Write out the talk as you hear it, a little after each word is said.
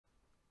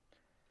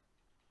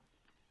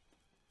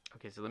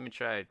Okay, so let me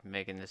try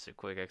making this a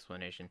quick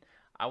explanation.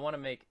 I want to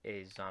make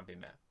a zombie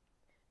map,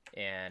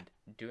 and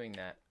doing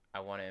that, I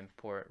want to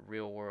import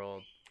real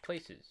world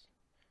places.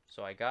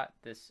 So I got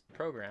this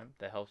program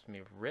that helps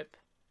me rip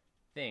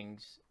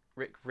things,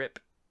 rip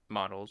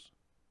models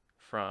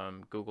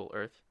from Google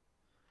Earth,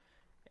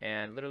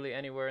 and literally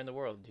anywhere in the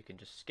world. You can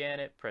just scan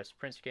it, press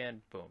print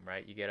scan, boom,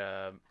 right? You get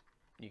a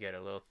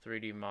little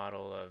 3D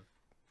model of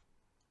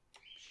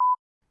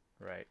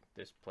right,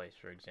 this place,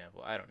 for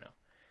example. I don't know.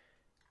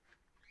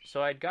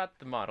 So I got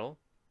the model.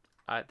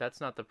 That's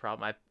not the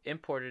problem. I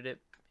imported it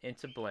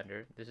into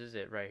Blender. This is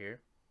it right here.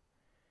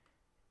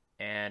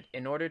 And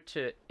in order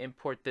to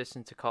import this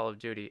into Call of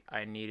Duty,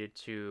 I needed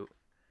to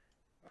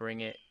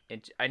bring it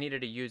into, I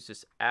needed to use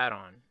this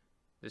add-on.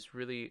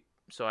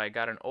 So I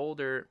got an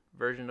older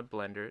version of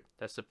Blender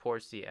that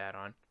supports the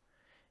add-on,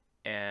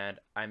 and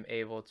I'm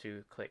able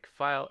to click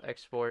File,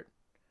 Export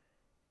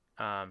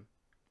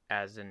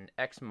as an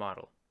X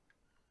model.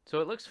 So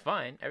it looks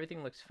fine.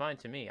 Everything looks fine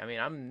to me. I mean,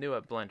 I'm new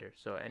at Blender,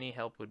 so any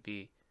help would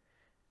be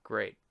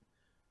great.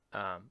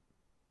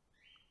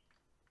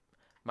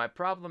 My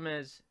problem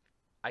is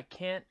I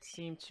can't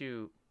seem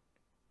to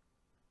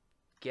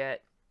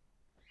get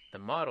the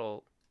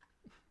model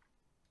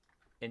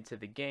into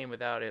the game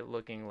without it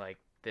looking like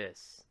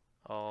this,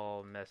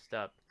 all messed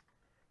up.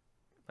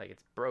 Like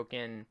it's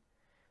broken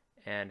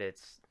and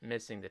it's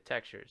missing the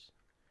textures.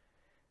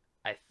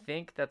 I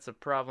think that's a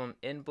problem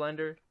in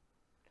Blender,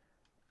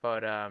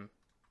 but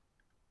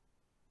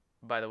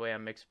by the way,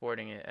 I'm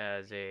exporting it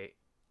as a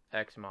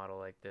X model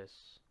like this,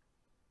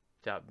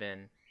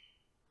 .bin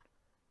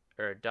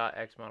or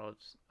 .x model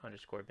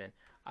underscore bin.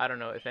 I don't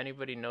know if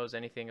anybody knows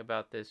anything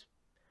about this.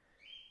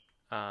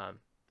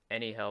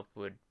 Any help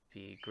would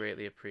be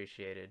greatly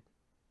appreciated,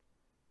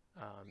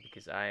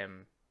 because I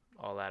am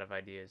all out of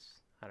ideas.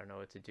 I don't know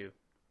what to do.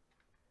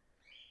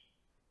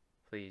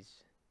 Please,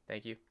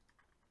 thank you.